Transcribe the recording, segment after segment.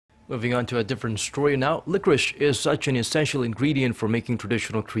Moving on to a different story now, licorice is such an essential ingredient for making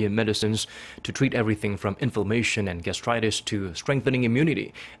traditional Korean medicines to treat everything from inflammation and gastritis to strengthening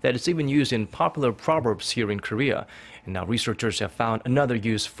immunity that it's even used in popular proverbs here in Korea. And now researchers have found another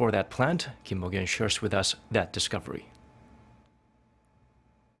use for that plant. Mok-yeon shares with us that discovery.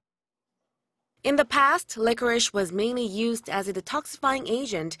 In the past, licorice was mainly used as a detoxifying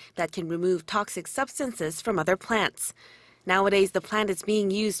agent that can remove toxic substances from other plants. Nowadays, the plant is being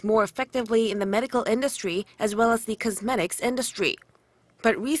used more effectively in the medical industry as well as the cosmetics industry.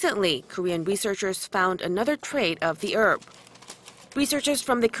 But recently, Korean researchers found another trait of the herb. Researchers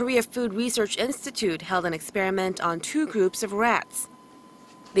from the Korea Food Research Institute held an experiment on 2 groups of rats.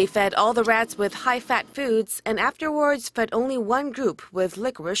 They fed all the rats with high-fat foods and afterwards fed only one group with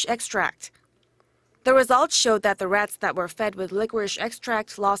licorice extract. The results showed that the rats that were fed with licorice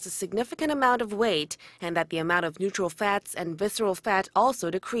extract lost a significant amount of weight and that the amount of neutral fats and visceral fat also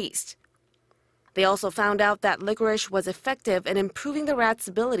decreased. They also found out that licorice was effective in improving the rats'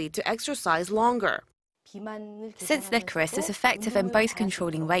 ability to exercise longer. Since licorice is effective in both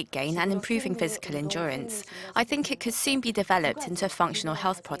controlling weight gain and improving physical endurance, I think it could soon be developed into a functional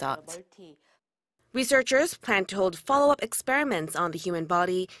health product. Researchers plan to hold follow-up experiments on the human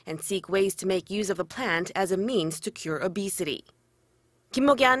body and seek ways to make use of the plant as a means to cure obesity.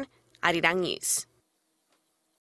 Mok-yeon, Arirang News.